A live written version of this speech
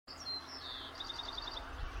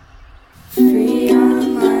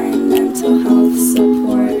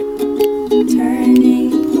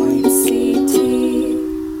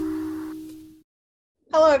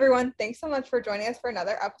everyone. Thanks so much for joining us for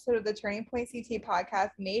another episode of the Turning Point CT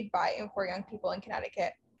podcast made by and for young people in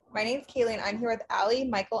Connecticut. My name's Kaylee, and I'm here with Allie,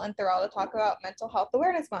 Michael, and Thorell to talk about Mental Health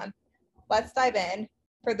Awareness Month. Let's dive in.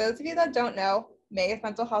 For those of you that don't know, May is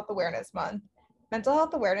Mental Health Awareness Month. Mental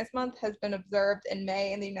Health Awareness Month has been observed in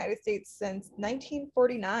May in the United States since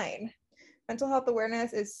 1949. Mental health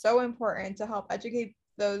awareness is so important to help educate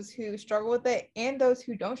those who struggle with it and those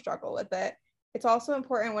who don't struggle with it. It's also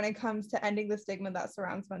important when it comes to ending the stigma that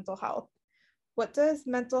surrounds mental health. What does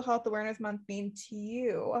Mental Health Awareness Month mean to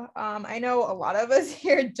you? I know a lot of us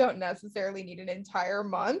here don't necessarily need an entire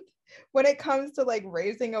month when it comes to like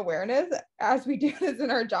raising awareness, as we do this in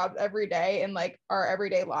our jobs every day and like our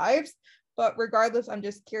everyday lives. But regardless, I'm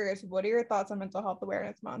just curious, what are your thoughts on Mental Health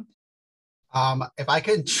Awareness Month? If I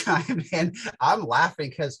could chime in, I'm laughing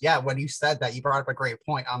because, yeah, when you said that, you brought up a great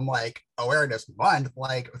point. I'm like, awareness month,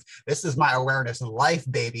 like, this is my awareness life,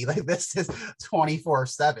 baby. Like, this is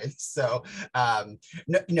 24/7. So,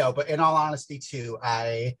 no, but in all honesty, too,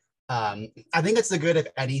 I think it's a good, if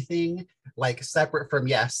anything, like separate from,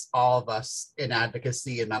 yes, all of us in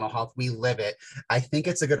advocacy and mental health, we live it. I think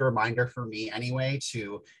it's a good reminder for me anyway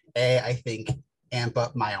to, I think, amp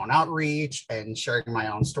up my own outreach and sharing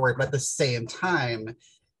my own story. But at the same time,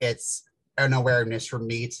 it's an awareness for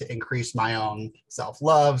me to increase my own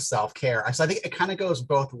self-love, self-care. So I think it kind of goes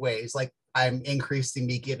both ways. Like I'm increasing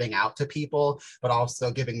me giving out to people, but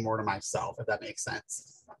also giving more to myself, if that makes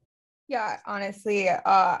sense. Yeah, honestly,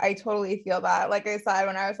 I totally feel that. Like I said,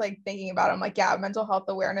 when I was like thinking about it, I'm like, yeah, Mental Health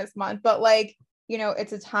Awareness Month, but like, you know,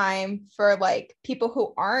 it's a time for like people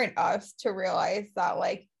who aren't us to realize that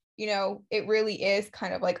like, you know, it really is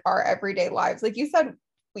kind of like our everyday lives. Like you said,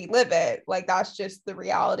 we live it. Like that's just the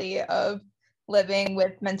reality of living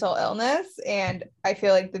with mental illness. And I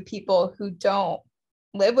feel like the people who don't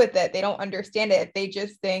live with it, they don't understand it. They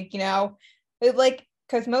just think, you know, it's like,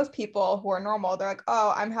 because most people who are normal, they're like,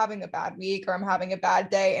 oh, I'm having a bad week or I'm having a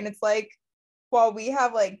bad day. And it's like, while we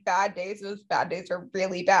have like bad days, those bad days are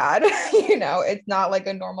really bad. You know, it's not like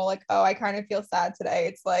a normal, like, oh, I kind of feel sad today.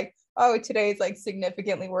 It's like, oh, today's like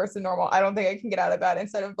significantly worse than normal. I don't think I can get out of bed,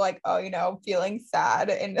 instead of like, oh, you know, feeling sad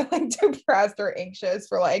and like depressed or anxious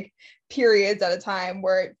for like periods at a time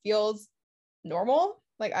where it feels normal.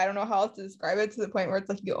 Like, I don't know how else to describe it, to the point where it's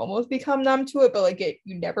like you almost become numb to it, but like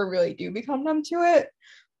you never really do become numb to it.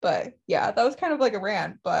 But yeah, that was kind of like a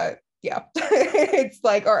rant, but yeah, it's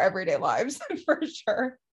like our everyday lives for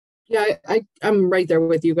sure. Yeah, I'm right there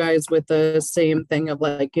with you guys with the same thing of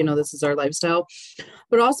like, you know, this is our lifestyle.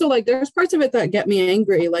 But also like there's parts of it that get me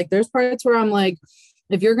angry. Like there's parts where I'm like,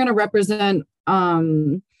 if you're gonna represent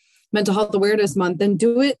Mental Health Awareness Month, then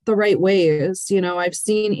do it the right ways. You know, I've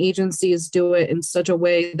seen agencies do it in such a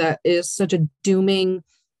way that is such a dooming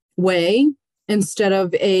way, instead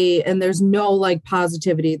of and there's no like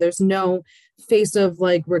positivity. There's no face of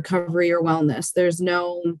like recovery or wellness. There's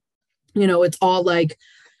no, you know, it's all like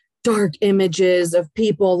dark images of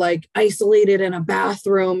people like isolated in a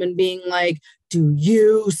bathroom and being like, do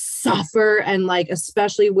you suffer? And like,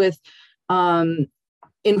 especially with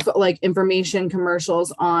information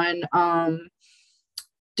commercials on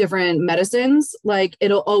different medicines, like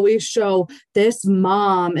it'll always show this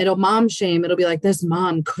mom, it'll mom shame. It'll be like, this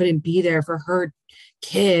mom couldn't be there for her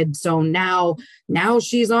kid, so now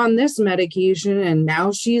she's on this medication and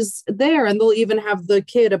now she's there. And they'll even have the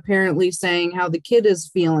kid apparently saying how the kid is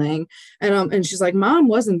feeling, and she's like, mom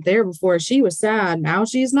wasn't there before, she was sad, now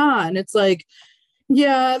she's not. And it's like,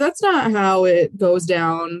 yeah, that's not how it goes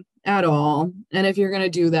down at all. And if you're going to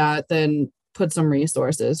do that, then put some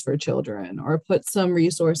resources for children or put some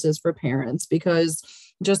resources for parents, because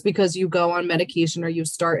just because you go on medication or you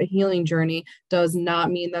start a healing journey does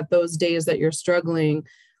not mean that those days that you're struggling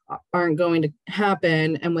aren't going to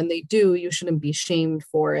happen. And when they do, you shouldn't be shamed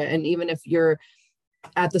for it. And even if you're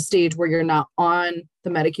at the stage where you're not on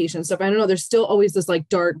the medication stuff, I don't know, there's still always this like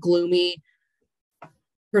dark, gloomy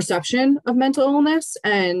perception of mental illness.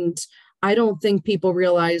 And I don't think people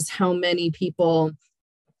realize how many people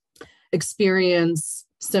experience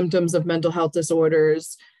symptoms of mental health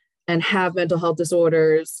disorders and have mental health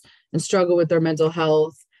disorders and struggle with their mental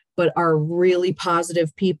health, but are really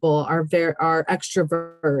positive people, are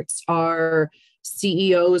extroverts, are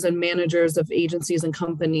CEOs and managers of agencies and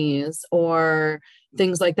companies, or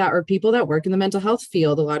things like that, or people that work in the mental health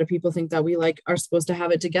field. A lot of people think that we like are supposed to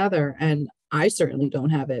have it together, and I certainly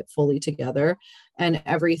don't have it fully together. And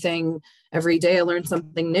every day I learn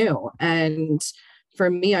something new. And for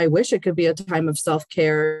me, I wish it could be a time of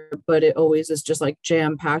self-care, but it always is just like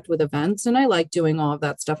jam-packed with events. And I like doing all of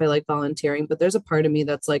that stuff. I like volunteering, but there's a part of me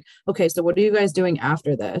that's like, okay, so what are you guys doing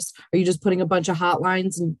after this? Are you just putting a bunch of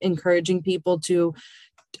hotlines and encouraging people to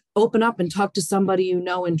open up and talk to somebody you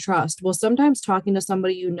know and trust. Well, sometimes talking to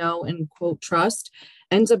somebody you know and quote trust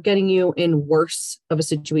ends up getting you in worse of a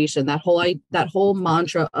situation. That whole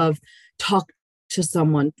mantra of talk to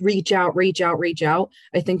someone, reach out, reach out, reach out,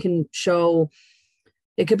 I think can show,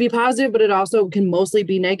 it could be positive, but it also can mostly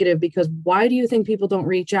be negative, because why do you think people don't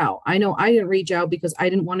reach out? I know I didn't reach out because I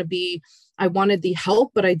wanted the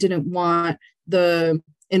help, but I didn't want the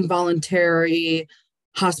involuntary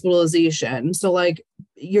hospitalization. So like,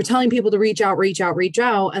 you're telling people to reach out, reach out, reach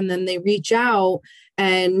out, and then they reach out,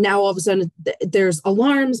 and now all of a sudden there's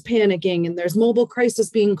alarms panicking, and there's mobile crisis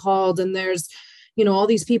being called, and there's, all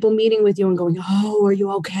these people meeting with you and going, oh, are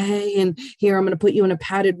you okay? And here, I'm going to put you in a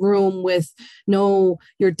padded room with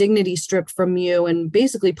your dignity stripped from you, and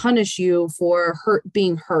basically punish you for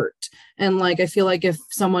being hurt. And like, I feel like if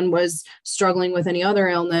someone was struggling with any other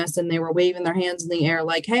illness and they were waving their hands in the air,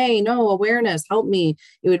 like, hey, no, awareness, help me,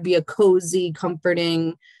 it would be a cozy,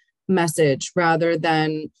 comforting message rather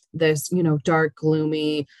than this, dark,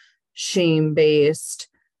 gloomy, shame-based,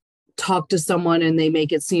 talk to someone and they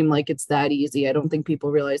make it seem like it's that easy. I don't think people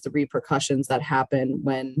realize the repercussions that happen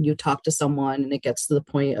when you talk to someone and it gets to the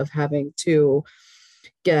point of having to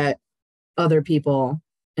get other people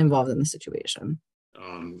involved in the situation.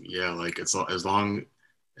 Yeah, like it's as long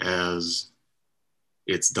as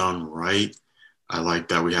it's done right. I like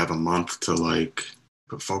that we have a month to like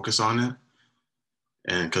put focus on it,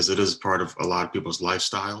 and because it is part of a lot of people's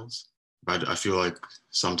lifestyles. But I feel like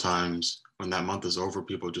sometimes when that month is over,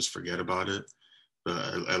 people just forget about it.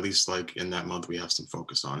 But at least like in that month, we have some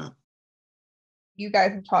focus on it. You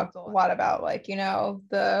guys have talked a lot about like,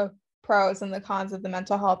 the pros and the cons of the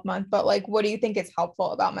mental health month, but like, what do you think is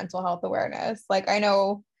helpful about mental health awareness? Like, I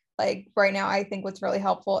know like right now, I think what's really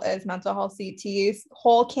helpful is Mental Health CT's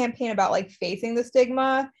whole campaign about like facing the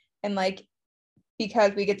stigma, and like,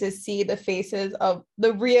 because we get to see the faces of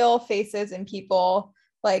the real faces and people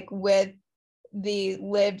like with the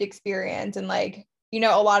lived experience, and like, a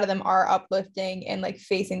lot of them are uplifting and like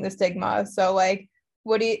facing the stigma. So like,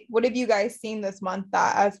 what have you guys seen this month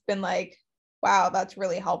that has been like, wow, that's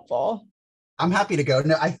really helpful? I'm happy to go.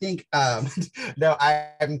 No, I think no,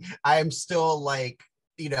 I'm still like,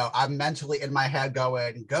 I'm mentally in my head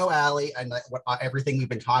going, go Allie, and like everything we've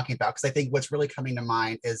been talking about. Because I think what's really coming to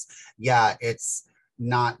mind is, yeah, it's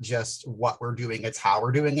not just what we're doing, it's how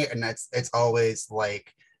we're doing it. And it's always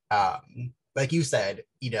like you said,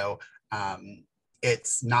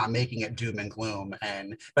 it's not making it doom and gloom.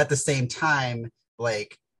 But at the same time,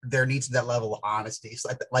 like there needs that level of honesty. So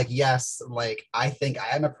like, yes, like I think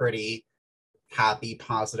I am a pretty happy,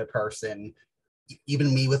 positive person,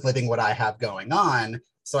 even me with living what I have going on.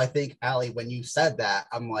 So I think, Allie, when you said that,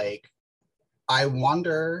 I'm like, I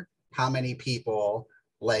wonder how many people,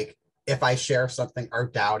 like, if I share something, are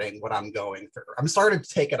doubting what I'm going through. I'm starting to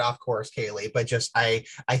take it off course, Kaylee, but just I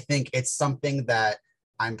think it's something that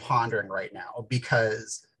I'm pondering right now,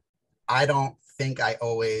 because I don't think I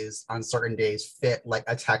always on certain days fit like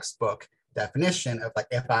a textbook definition of like,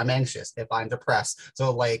 if I'm anxious, if I'm depressed.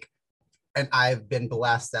 So like, and I've been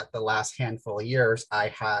blessed that the last handful of years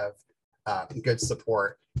I have good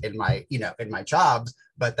support in my, in my jobs,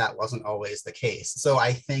 but that wasn't always the case. So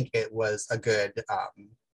I think it was a good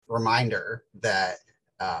reminder that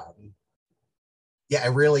yeah,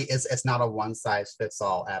 it really is, it's not a one size fits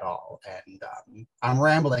all at all. And I'm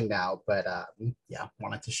rambling now, but yeah,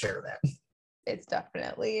 wanted to share that. It's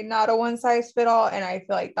definitely not a one size fit all, and I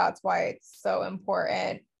feel like that's why it's so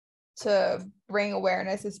important to bring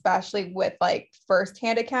awareness, especially with like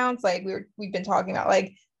firsthand accounts. Like we've been talking about,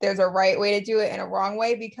 like there's a right way to do it and a wrong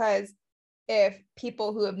way, because if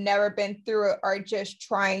people who have never been through it are just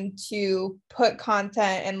trying to put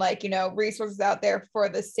content and like, resources out there for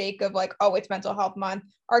the sake of like, oh, it's mental health month,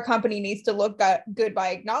 our company needs to look good by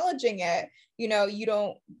acknowledging it. You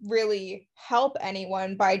don't really help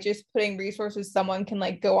anyone by just putting resources someone can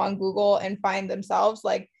like go on Google and find themselves.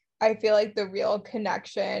 Like, I feel like the real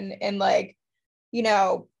connection and like,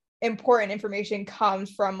 important information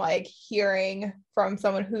comes from like hearing from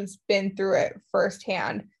someone who's been through it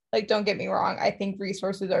firsthand. Like, don't get me wrong, I think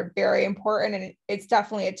resources are very important, and it's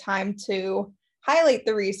definitely a time to highlight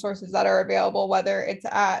the resources that are available, whether it's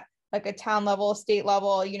at like a town level, state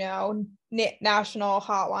level, national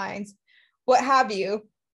hotlines, what have you.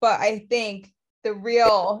 But I think the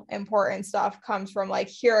real important stuff comes from like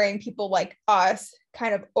hearing people like us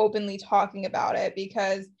kind of openly talking about it,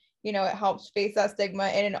 because, it helps face that stigma.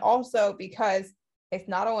 And also because it's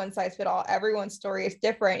not a one size fit all. Everyone's story is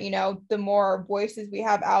different. The more voices we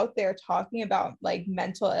have out there talking about like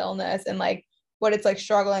mental illness and like what it's like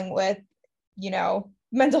struggling with,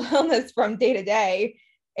 mental illness from day to day,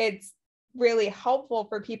 it's really helpful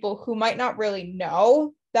for people who might not really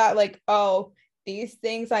know that, like, oh, these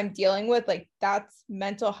things I'm dealing with, like, that's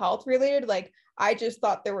mental health related. Like, I just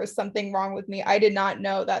thought there was something wrong with me. I did not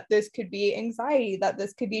know that this could be anxiety, that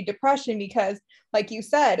this could be depression, because like you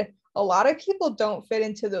said, a lot of people don't fit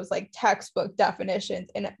into those like textbook definitions.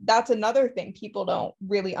 And that's another thing people don't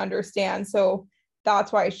really understand. So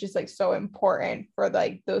that's why it's just like so important for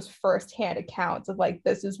like those firsthand accounts of like,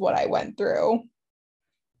 this is what I went through.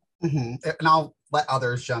 And I'll let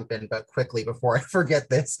others jump in, but quickly before I forget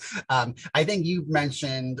this, I think you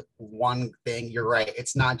mentioned one thing. You're right.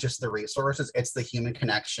 It's not just the resources; it's the human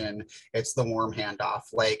connection. It's the warm handoff.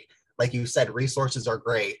 Like you said, resources are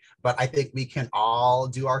great, but I think we can all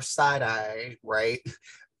do our side eye, right?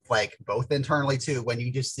 Like both internally too, when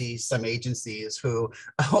you just see some agencies who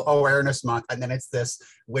awareness month, and then it's this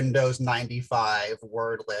Windows 95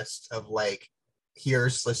 word list of like,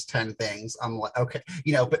 here's list 10 things. I'm like, okay,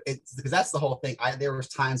 but it's because that's the whole thing. There was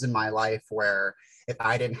times in my life where if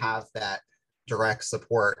I didn't have that direct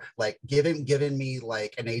support, like given me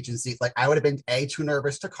like an agency, like I would have been too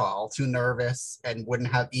nervous to call, too nervous, and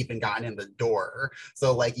wouldn't have even gotten in the door.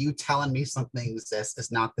 So like you telling me something exists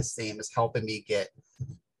is not the same as helping me get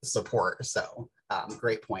support. So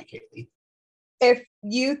great point, Kaylee. If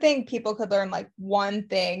you think people could learn like one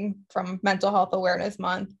thing from Mental Health Awareness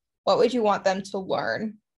Month, what would you want them to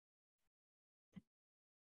learn?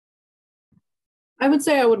 I would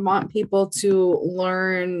say I would want people to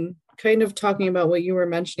learn, kind of talking about what you were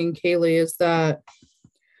mentioning, Kaylee, is that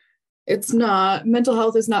it's not, mental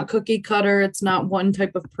health is not cookie cutter. It's not one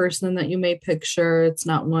type of person that you may picture. It's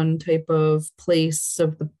not one type of place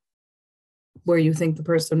of the where you think the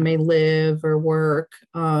person may live or work.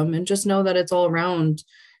 And just know that it's all around,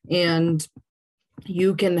 and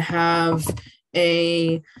you can have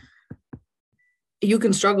you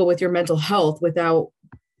can struggle with your mental health without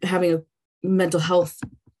having a mental health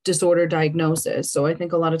disorder diagnosis. So I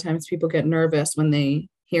think a lot of times people get nervous when they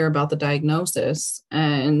hear about the diagnosis,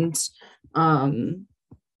 and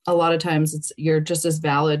a lot of times you're just as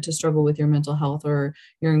valid to struggle with your mental health or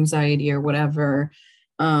your anxiety or whatever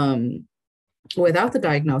without the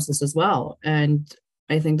diagnosis as well. And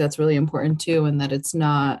I think that's really important too, and that it's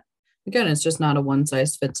not, again, it's just not a one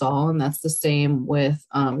size fits all. And that's the same with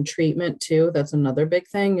treatment too. That's another big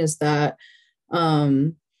thing, is that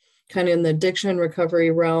kind of in the addiction recovery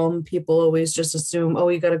realm, people always just assume, oh,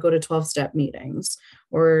 you got to go to 12-step meetings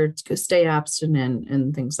or stay abstinent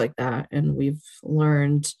and things like that. And we've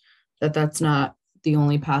learned that that's not the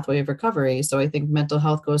only pathway of recovery. So I think mental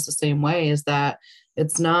health goes the same way, is that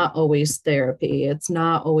it's not always therapy. It's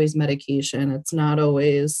not always medication. It's not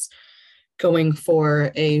always going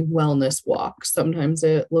for a wellness walk. Sometimes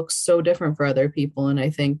it looks so different for other people. And I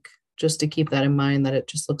think just to keep that in mind, that it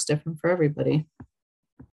just looks different for everybody.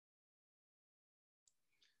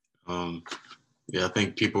 Yeah, I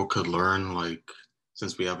think people could learn, like,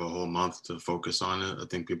 since we have a whole month to focus on it, I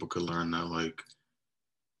think people could learn that, like,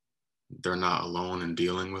 they're not alone in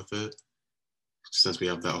dealing with it. Since we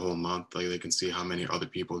have that whole month, like, they can see how many other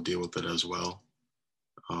people deal with it as well,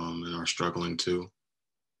 and are struggling too.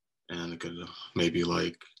 And it could maybe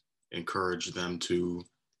like encourage them to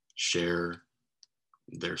share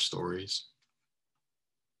their stories.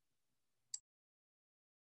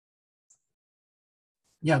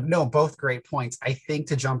 Yeah, no, both great points. I think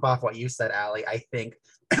to jump off what you said, Allie, I think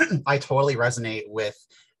I totally resonate with,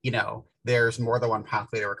 there's more than one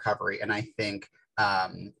pathway to recovery. And I think,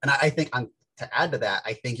 I think to add to that,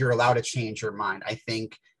 I think you're allowed to change your mind. I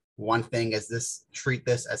think one thing is treat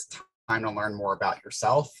this as time to learn more about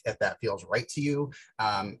yourself, if that feels right to you.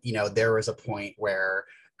 There was a point where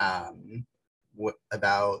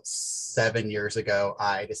about 7 years ago,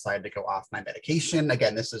 I decided to go off my medication.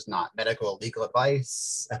 Again, this is not medical legal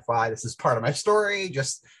advice. FYI, this is part of my story.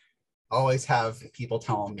 Just always have people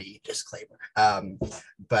telling me disclaimer.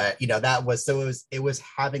 But that was, so it was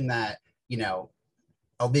having that,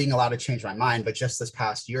 being allowed to change my mind. But just this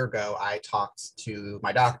past year ago, I talked to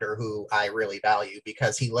my doctor, who I really value,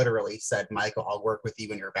 because he literally said, Michael, I'll work with you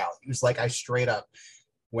and your values. Like, I straight up,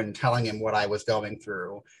 when telling him what I was going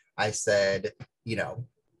through, I said,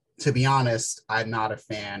 to be honest, I'm not a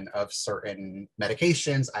fan of certain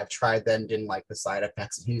medications. I've tried them, didn't like the side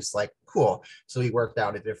effects. And he's like, cool. So he worked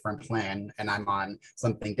out a different plan, and I'm on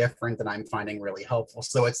something different that I'm finding really helpful.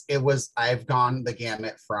 So I've gone the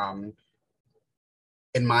gamut from,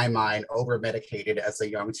 in my mind, over medicated as a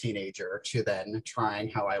young teenager, to then trying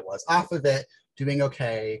how I was off of it, doing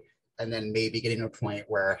okay, and then maybe getting to a point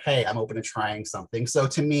where, hey, I'm open to trying something. So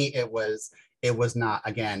to me, it was not,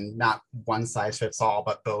 again, not one size fits all,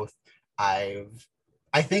 but both. I've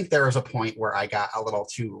I think there was a point where I got a little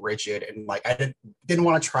too rigid and like I didn't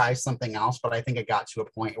want to try something else, but I think it got to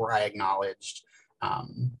a point where I acknowledged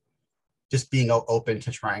just being open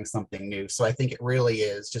to trying something new. So I think it really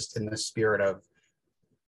is just in the spirit of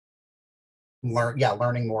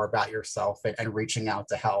learning more about yourself and reaching out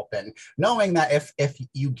to help, and knowing that if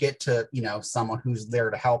you get to, you know, someone who's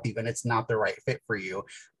there to help, even it's not the right fit for you,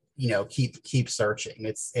 you know, keep searching.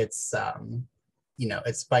 It's you know,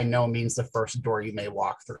 it's by no means the first door you may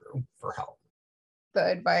walk through for help.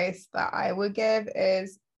 The advice that I would give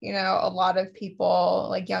is, you know, a lot of people,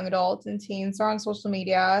 like young adults and teens, are on social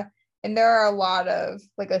media, and there are a lot of,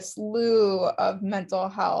 like, a slew of mental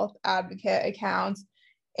health advocate accounts.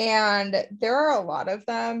 And there are a lot of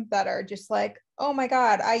them that are just like, oh my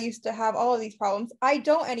God, I used to have all of these problems. I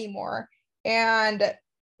don't anymore. And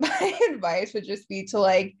my advice would just be to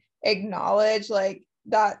like acknowledge like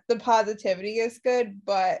that the positivity is good,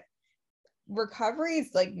 but recovery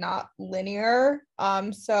is like not linear.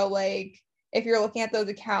 So like if you're looking at those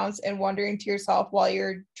accounts and wondering to yourself while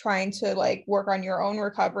you're trying to like work on your own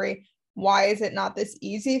recovery, why is it not this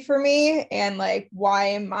easy for me? And like, why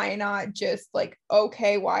am I not just like,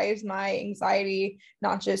 okay, why is my anxiety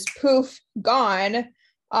not just poof, gone?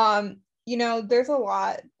 You know, there's a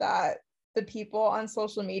lot that the people on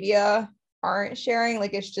social media aren't sharing.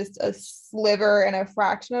 Like, it's just a sliver and a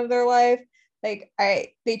fraction of their life. Like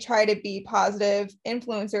they try to be positive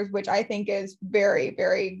influencers, which I think is very,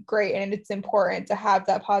 very great. And it's important to have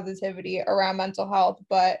that positivity around mental health,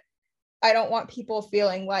 but I don't want people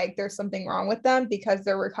feeling like there's something wrong with them because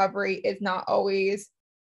their recovery is not always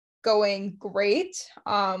going great.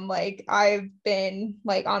 Like I've been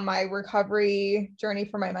like on my recovery journey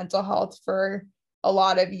for my mental health for a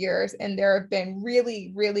lot of years, and there have been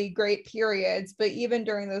really, really great periods. But even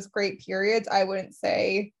during those great periods, I wouldn't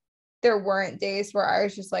say there weren't days where I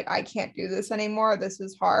was just like, I can't do this anymore. This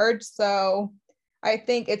is hard. So I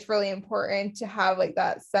think it's really important to have like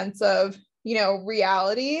that sense of, you know,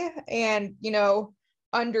 reality and, you know,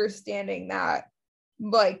 understanding that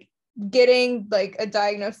like getting like a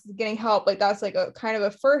diagnosis, getting help, like that's like a kind of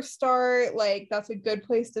a first start, like that's a good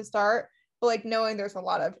place to start. But like knowing there's a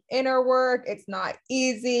lot of inner work, it's not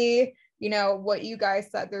easy, you know, what you guys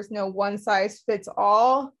said, there's no one size fits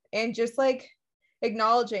all, and just like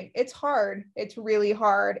acknowledging it's hard, it's really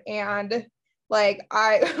hard. And like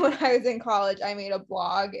when I was in college, I made a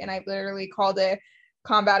blog and I literally called it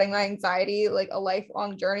Combating My Anxiety, like a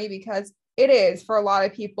lifelong journey, because it is, for a lot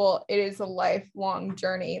of people, it is a lifelong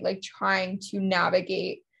journey, like trying to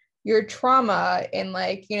navigate your trauma. And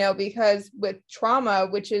like, you know, because with trauma,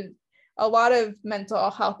 which is a lot of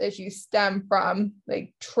mental health issues stem from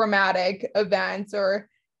like traumatic events or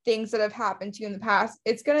things that have happened to you in the past,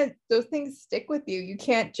 those things stick with you. You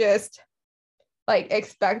can't just like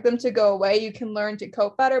expect them to go away. You can learn to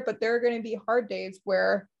cope better, but there are going to be hard days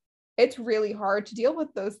where it's really hard to deal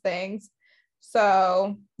with those things.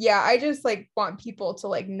 So yeah, I just like want people to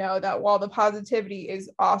like know that while the positivity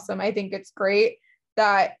is awesome, I think it's great,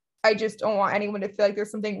 that I just don't want anyone to feel like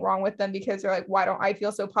there's something wrong with them because they're like, why don't I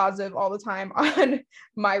feel so positive all the time on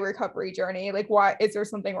my recovery journey? Like, why is there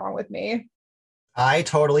something wrong with me? I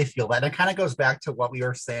totally feel that. And it kind of goes back to what we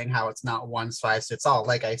were saying, how it's not one size fits all.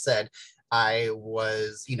 Like I said, I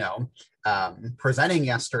was, you know, presenting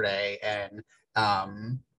yesterday, and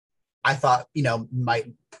I thought, you know,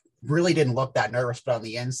 really didn't look that nervous, but on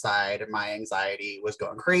the inside, my anxiety was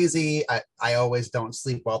going crazy. I always don't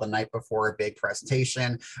sleep well the night before a big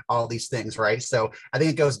presentation, all these things, right? So I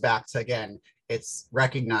think it goes back to, again, it's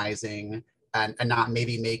recognizing and not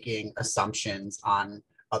maybe making assumptions on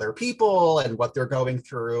other people and what they're going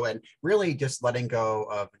through, and really just letting go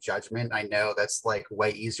of judgment. I know that's like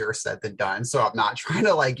way easier said than done, so I'm not trying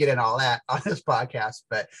to like get in all that on this podcast,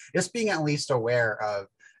 but just being at least aware of,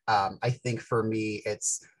 I think for me,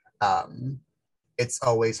 it's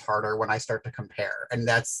always harder when I start to compare. And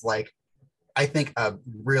that's like, I think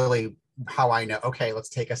really how I know, okay, let's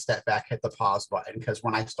take a step back, hit the pause button, because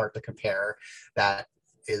when I start to compare, that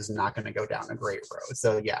is not going to go down a great road.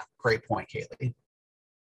 So yeah, great point, Kaylee.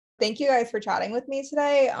 Thank you guys for chatting with me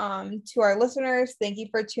today. To our listeners, thank you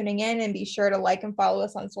for tuning in, and be sure to like and follow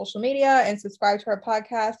us on social media and subscribe to our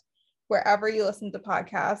podcast wherever you listen to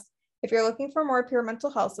podcasts. If you're looking for more pure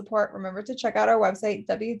mental health support, remember to check out our website,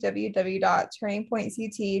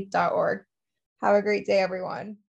 www.turningpointct.org. Have a great day, everyone.